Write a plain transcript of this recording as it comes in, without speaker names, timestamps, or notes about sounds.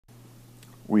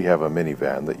We have a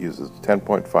minivan that uses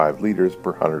 10.5 liters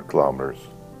per 100 kilometers.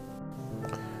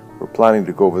 We're planning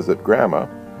to go visit Grandma,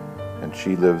 and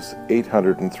she lives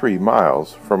 803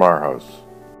 miles from our house.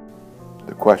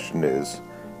 The question is,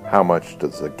 how much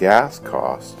does the gas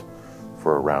cost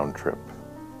for a round trip?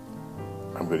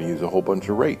 I'm going to use a whole bunch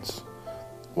of rates.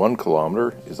 1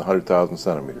 kilometer is 100,000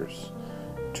 centimeters.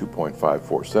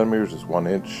 2.54 centimeters is 1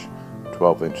 inch.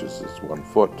 12 inches is 1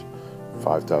 foot.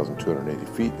 5,280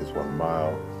 feet is 1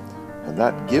 mile. And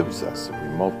that gives us, if we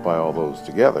multiply all those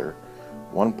together,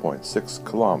 1.6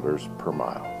 kilometers per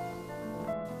mile.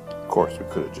 Of course, we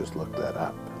could have just looked that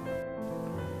up.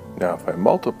 Now, if I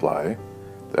multiply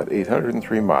that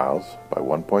 803 miles by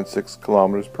 1.6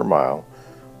 kilometers per mile,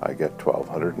 I get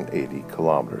 1,280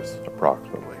 kilometers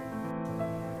approximately.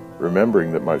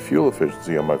 Remembering that my fuel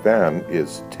efficiency on my van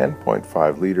is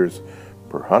 10.5 liters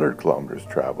per 100 kilometers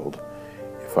traveled,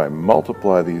 if I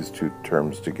multiply these two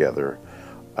terms together,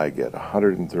 I get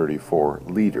 134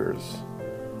 liters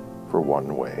for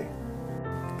one way.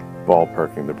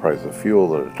 Ballparking the price of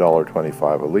fuel at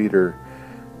 $1.25 a liter,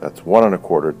 that's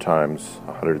 1.25 times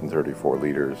 134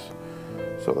 liters.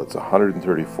 So that's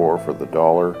 134 for the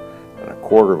dollar, and a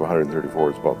quarter of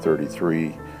 134 is about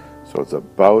 33. So it's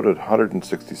about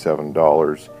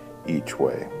 $167 each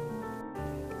way.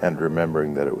 And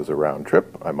remembering that it was a round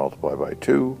trip, I multiply by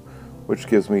 2, which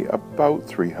gives me about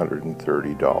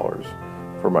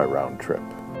 $330 for my round trip.